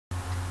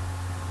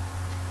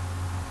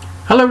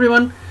Hello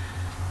everyone.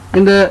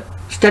 In the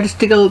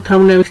Statistical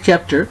Thermodynamics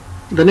chapter,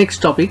 the next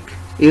topic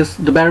is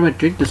the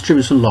Barometric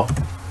Distribution Law.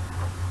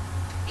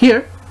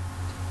 Here,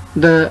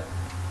 the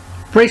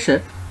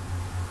pressure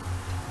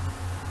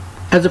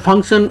as a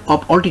function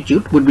of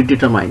altitude would be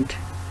determined.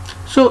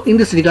 So in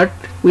this regard,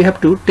 we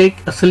have to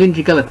take a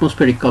cylindrical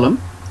atmospheric column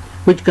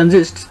which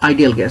consists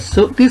ideal gas.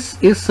 So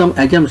this is some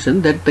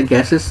assumption that the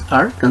gases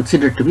are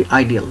considered to be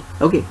ideal.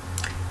 Okay.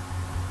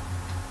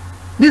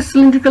 This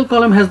cylindrical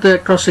column has the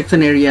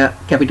cross-section area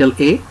capital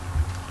A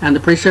and the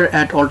pressure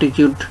at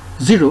altitude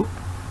 0,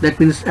 that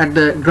means at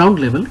the ground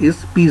level,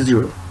 is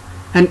P0.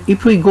 And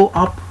if we go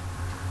up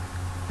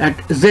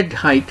at Z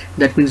height,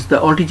 that means the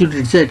altitude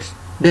is Z,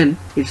 then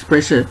its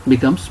pressure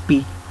becomes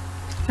P.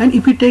 And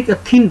if we take a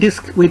thin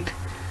disk with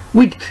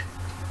width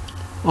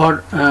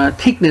or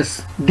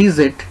thickness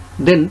dz,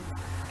 then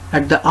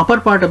at the upper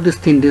part of this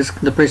thin disk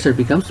the pressure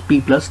becomes P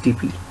plus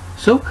dP.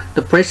 So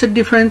the pressure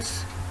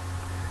difference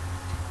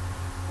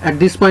at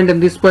this point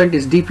and this point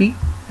is dP,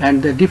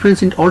 and the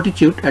difference in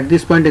altitude at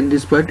this point and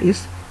this point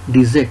is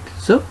dz.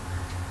 So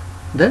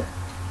the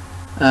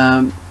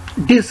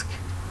disk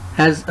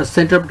has a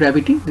center of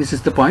gravity, this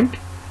is the point,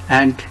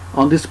 and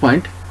on this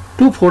point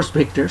two force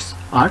vectors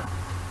are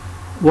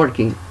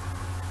working,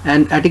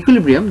 and at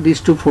equilibrium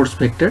these two force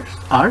vectors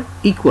are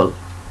equal.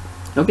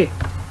 Okay,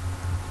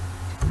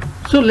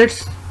 so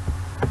let's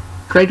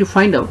try to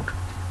find out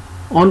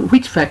on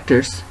which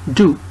factors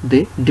do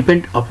they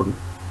depend upon.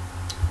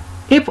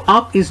 F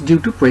up is due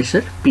to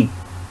pressure P.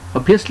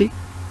 Obviously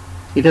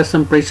it has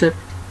some pressure,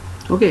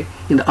 okay,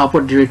 in the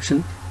upward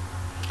direction,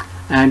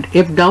 and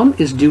F down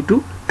is due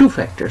to two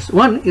factors.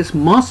 One is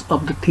mass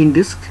of the thin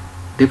disk,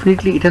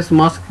 definitely it has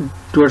mass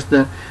towards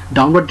the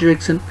downward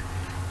direction,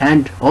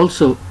 and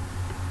also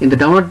in the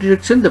downward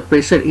direction the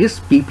pressure is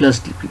P plus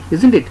dP,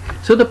 isn't it?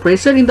 So the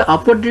pressure in the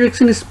upward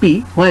direction is P,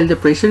 while the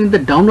pressure in the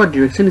downward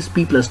direction is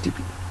P plus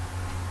dP.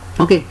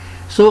 Okay,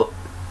 so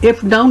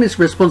F down is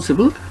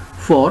responsible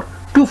for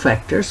two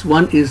factors.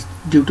 One is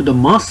due to the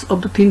mass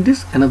of the thin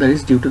disk, another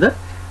is due to the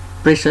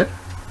pressure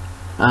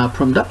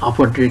from the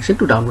upward direction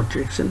to downward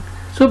direction.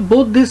 So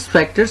both these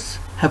factors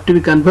have to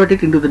be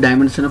converted into the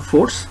dimension of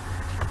force,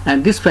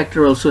 and this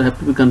factor also have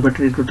to be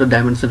converted into the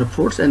dimension of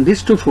force, and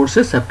these two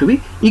forces have to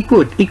be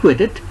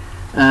equated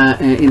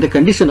in the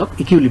condition of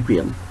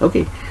equilibrium.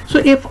 Okay, so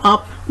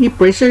if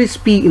pressure is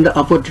P in the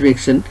upward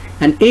direction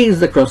and A is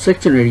the cross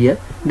section area,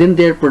 then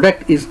their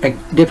product is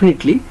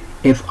definitely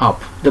F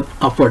up, the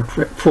upward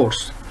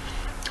force,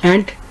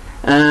 and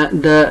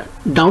the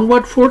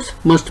downward force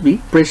must be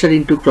pressure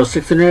into cross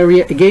section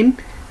area again,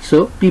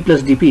 so P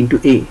plus dP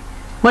into A,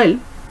 while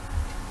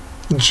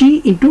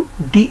G into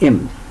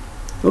dm.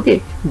 Okay,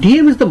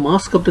 dm is the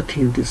mass of the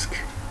thin disk,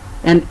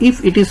 and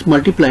if it is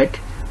multiplied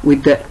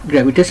with the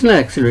gravitational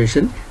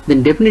acceleration,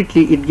 then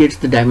definitely it gets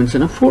the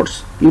dimension of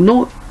force. You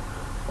know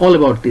all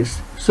about this.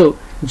 So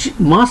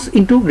mass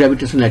into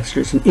gravitational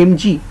acceleration,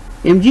 mg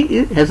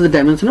has the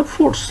dimension of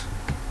force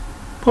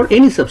for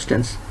any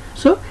substance.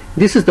 So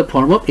this is the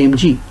form of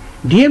mg.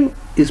 dm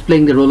is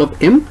playing the role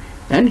of m,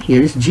 and here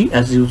is g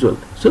as usual.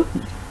 So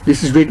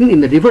this is written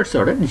in the reverse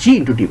order, g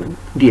into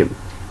dm.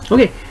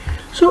 Okay,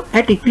 so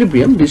at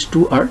equilibrium these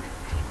two are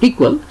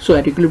equal. So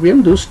at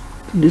equilibrium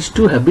these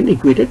two have been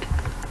equated.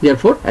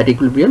 Therefore at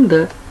equilibrium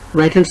the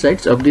right hand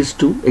sides of these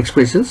two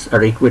expressions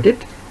are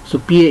equated. So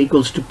Pa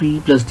equals to P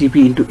plus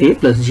dP into A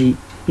plus G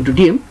into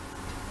dm,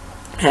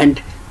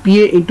 and Pa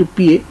into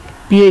Pa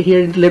here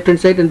in the left hand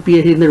side and Pa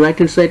here in the right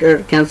hand side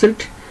are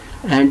cancelled,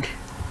 and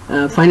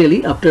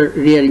finally after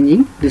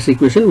rearranging this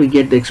equation we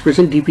get the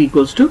expression dP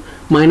equals to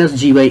minus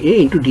G by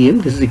A into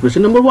dm. This is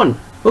equation number 1.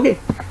 Okay,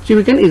 so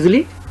we can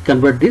easily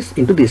convert this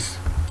into this.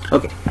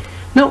 Okay,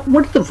 now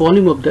what is the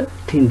volume of the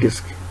thin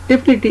disk?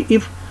 Definitely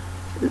if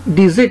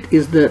dz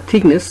is the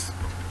thickness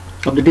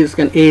of the disk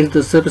and A is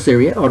the surface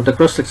area or the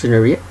cross section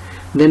area,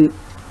 then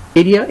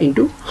area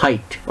into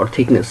height or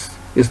thickness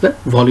is the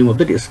volume of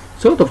the disk.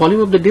 So the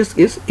volume of the disk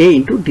is A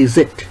into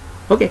dz.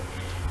 Okay,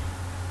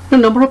 the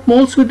number of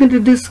moles within the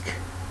disk.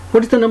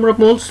 What is the number of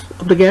moles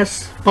of the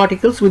gas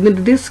particles within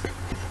the disk?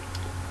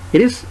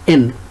 It is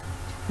n,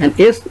 and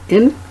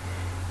n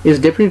is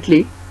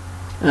definitely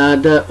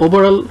the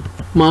overall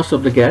mass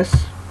of the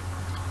gas,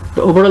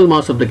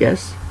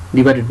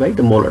 divided by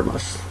the molar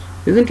mass,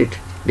 isn't it?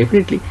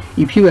 Definitely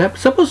if you have,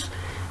 suppose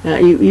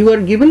you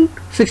are given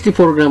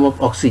 64 gram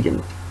of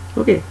oxygen.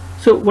 Okay,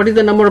 so what is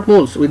the number of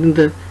moles within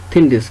the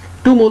thin disk?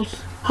 2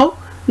 moles. How?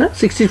 Now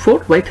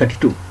 64 by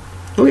 32.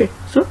 Okay,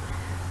 so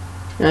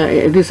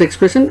this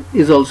expression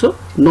is also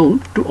known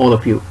to all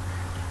of you.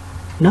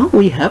 Now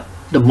we have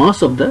the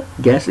mass of the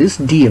gas is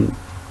dm,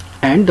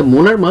 and the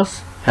molar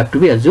mass have to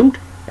be assumed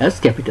as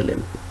capital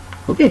M.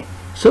 Okay,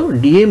 so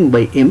dm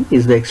by m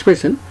is the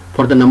expression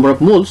for the number of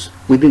moles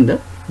within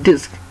the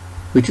disk,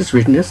 which is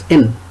written as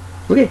n.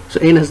 Okay, so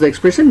n has the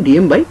expression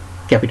dm by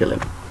capital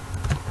M.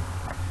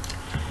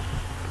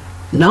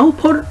 Now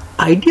for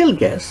ideal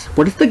gas,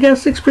 what is the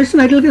gas expression,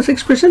 ideal gas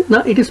expression?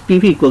 Now it is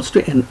PV equals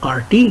to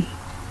nRT.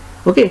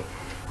 Okay,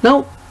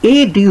 now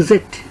A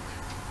dz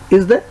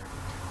is the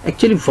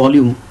actually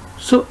volume.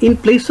 So in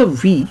place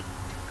of V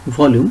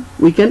volume,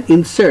 we can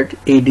insert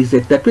A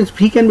dz. That means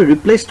V can be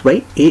replaced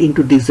by A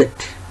into dz.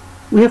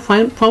 We have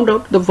found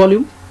out the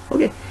volume.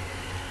 Okay,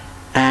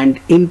 and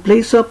in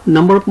place of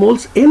number of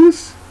moles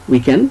n's, we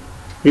can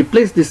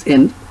replace this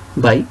n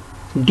by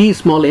d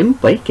small m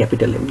by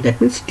capital M. That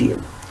means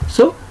dm.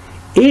 So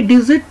A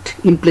dz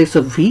in place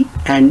of V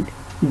and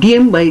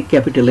dm by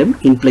capital M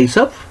in place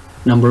of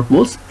number of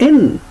moles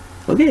n.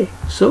 Okay,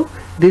 so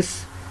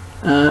this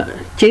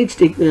changed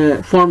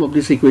form of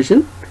this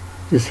equation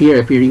is here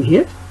appearing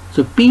here.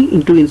 So P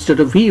into, instead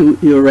of V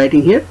you are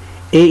writing here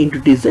A into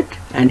dz,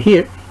 and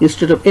here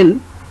instead of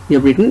n you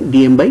have written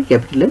dm by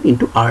capital M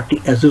into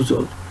RT as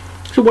usual.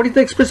 So what is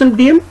the expression of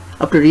dm?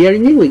 After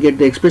rearranging, we get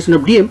the expression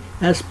of dm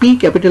as P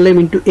capital M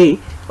into A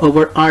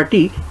over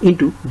RT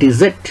into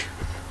dz.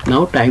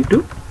 Now time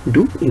to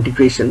do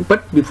integration,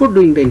 but before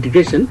doing the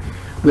integration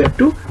we have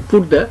to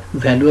put the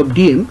value of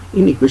dm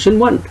in equation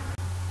 1.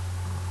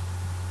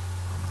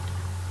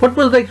 What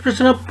was the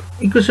expression of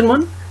equation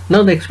 1?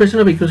 Now the expression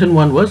of equation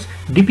 1 was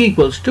dp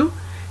equals to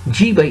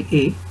g by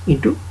a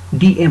into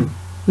dm.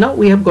 Now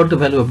we have got the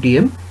value of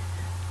dm,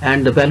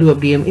 and the value of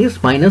dm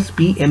is minus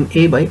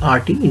pma by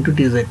rt into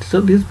dz.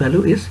 So this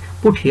value is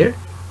put here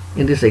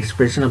in this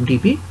expression of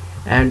dp,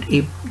 and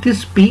if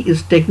this p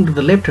is taken to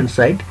the left hand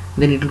side,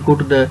 then it will go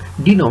to the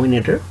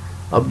denominator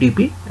of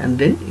dp, and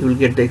then you will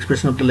get the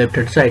expression of the left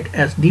hand side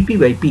as dp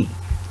by p.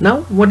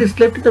 Now what is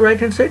left in the right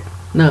hand side?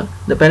 Now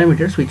the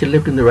parameters which are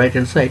left in the right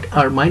hand side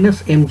are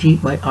minus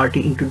mg by rt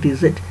into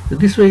dz. So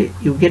this way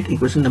you get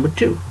equation number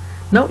 2.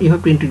 Now you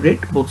have to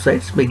integrate both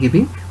sides by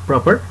giving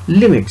proper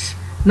limits.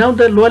 Now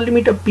the lower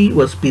limit of p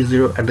was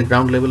p0 at the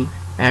ground level,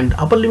 and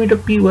upper limit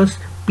of p was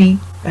p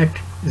at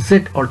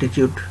z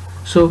altitude.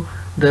 So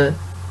the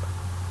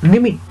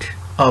limit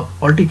of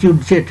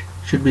altitude z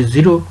should be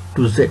 0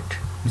 to z.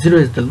 0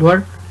 is the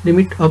lower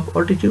limit of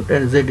altitude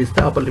and z is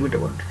the upper limit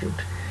of altitude.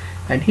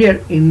 And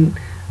here in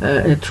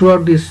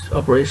throughout this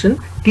operation,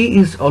 t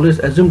is always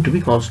assumed to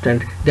be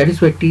constant. That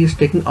is why t is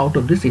taken out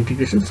of this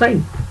integration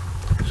sign.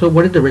 So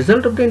what is the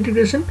result of the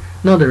integration?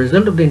 Now the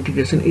result of the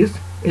integration is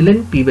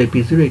ln p by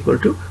p0 equal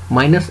to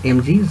minus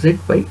mg z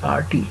by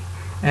rt,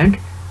 and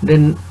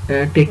then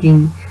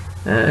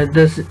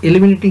thus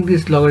eliminating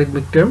this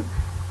logarithmic term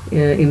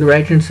in the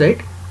right hand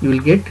side, you will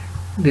get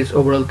this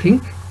overall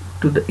thing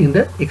in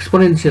the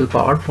exponential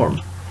power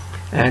form,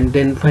 and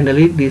then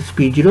finally this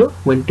p0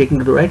 when taken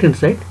to the right hand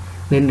side,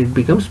 then it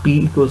becomes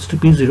p equals to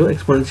p0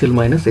 exponential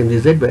minus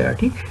mgz by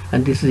rt,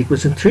 and this is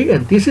equation 3,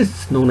 and this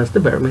is known as the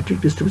barometric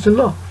distribution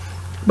law.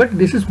 But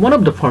this is one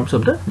of the forms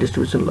of the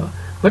distribution law,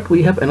 but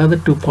we have another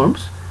two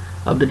forms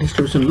of the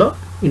distribution law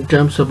in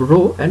terms of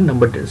rho and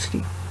number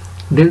density,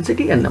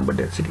 and number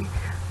density.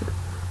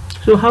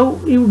 So how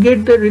you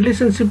get the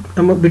relationship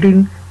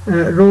between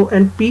rho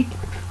and p?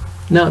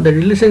 Now the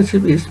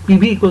relationship is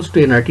pv equals to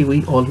nRT.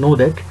 We all know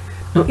that.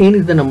 Now n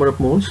is the number of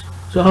moles.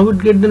 So how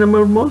would get the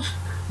number of moles?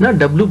 Now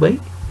w by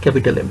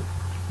capital M.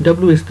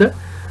 W is the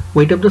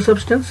weight of the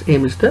substance,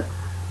 m is the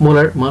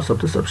molar mass of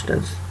the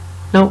substance.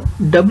 Now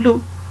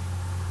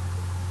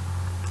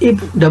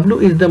if w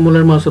is the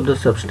molar mass of the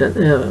substance,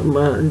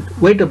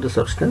 weight of the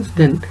substance,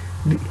 then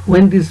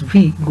when this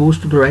v goes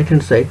to the right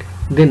hand side,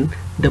 then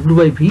w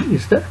by v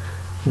is the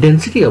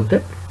density of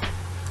that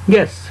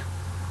gas.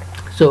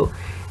 So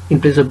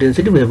in place of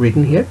density we have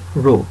written here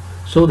rho.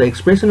 So the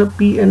expression of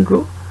p and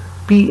rho,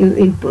 p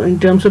in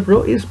terms of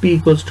rho is p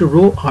equals to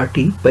rho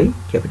rt by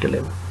capital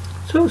M.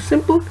 So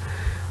simple.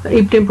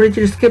 If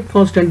temperature is kept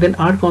constant, then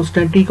r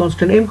constant, t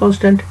constant, m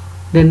constant,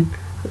 then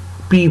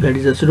p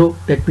values as rho.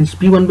 That means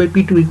p1 by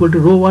p2 equal to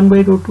rho 1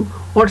 by rho 2,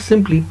 or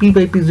simply p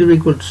by p0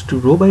 equals to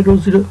rho by rho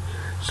 0.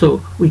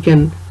 So we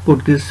can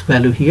put this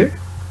value here,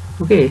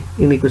 okay,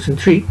 in equation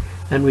 3,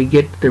 and we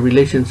get the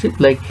relationship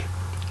like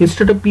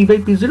instead of p by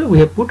p0 we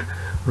have put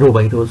rho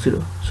by rho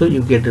 0. So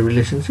you get the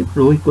relationship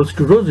rho equals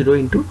to rho 0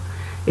 into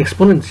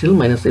exponential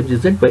minus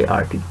mgz by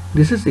rt.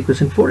 This is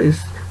equation 4,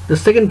 is the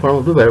second form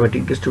of the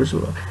barometric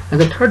distribution law. And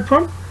the third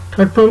form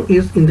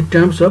is in the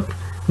terms of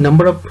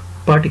number of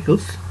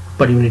particles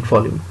per unit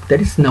volume, that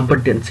is number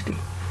density.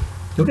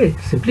 Okay,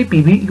 simply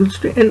pv equals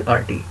to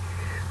nRT.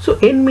 So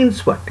n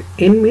means what?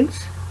 N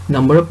means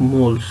number of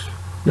moles.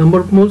 Number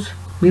of moles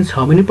means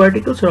how many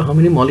particles or how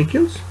many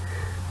molecules,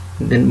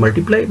 then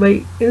multiply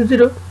by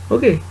n0.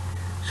 Okay,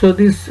 so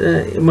this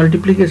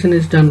multiplication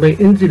is done by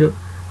n0,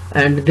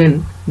 and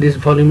then this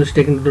volume is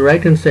taken to the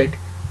right hand side.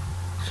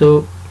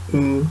 So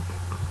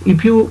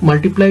if you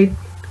multiply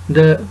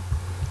the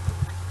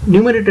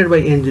numerator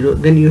by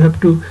n0, then you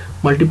have to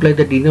multiply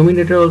the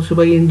denominator also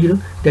by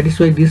n0. That is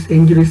why this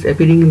n0 is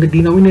appearing in the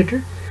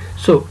denominator.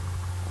 So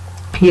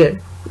here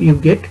you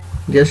get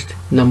just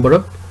number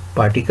of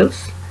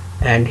particles,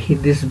 and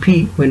this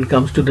v when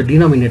comes to the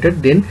denominator,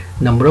 then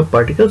number of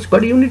particles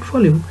per unit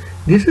volume.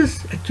 This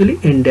is actually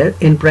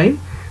n prime,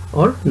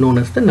 or known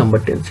as the number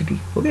density.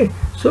 Okay,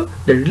 so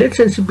the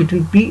relationship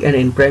between p and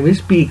n prime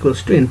is p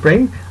equals to n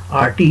prime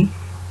rt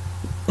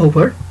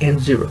over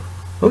n0.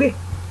 Okay,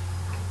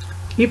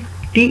 if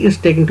t is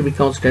taken to be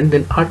constant,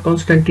 then r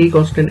constant, t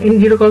constant,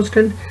 n0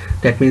 constant,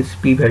 that means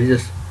p varies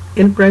as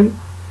n prime.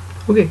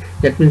 Okay,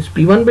 that means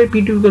p1 by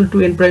p2 equal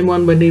to n prime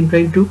 1 by n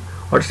prime 2,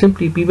 or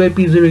simply p by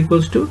p0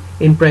 equals to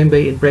n prime by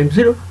n prime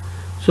 0.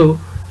 So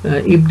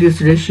if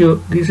this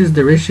is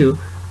the ratio,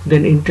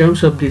 then in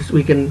terms of this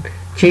we can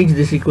change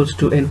this equals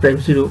to n prime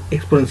 0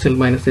 exponential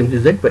minus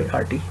mgz by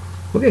rt.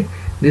 Okay,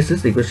 this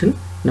is equation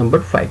number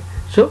 5.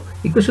 So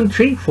equation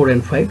 3, 4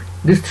 and 5,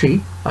 these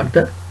three are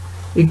the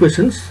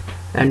equations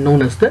and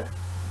known as the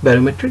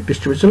barometric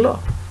distribution law.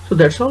 So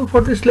that's all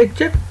for this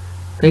lecture.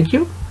 Thank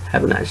you.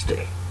 Have a nice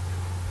day.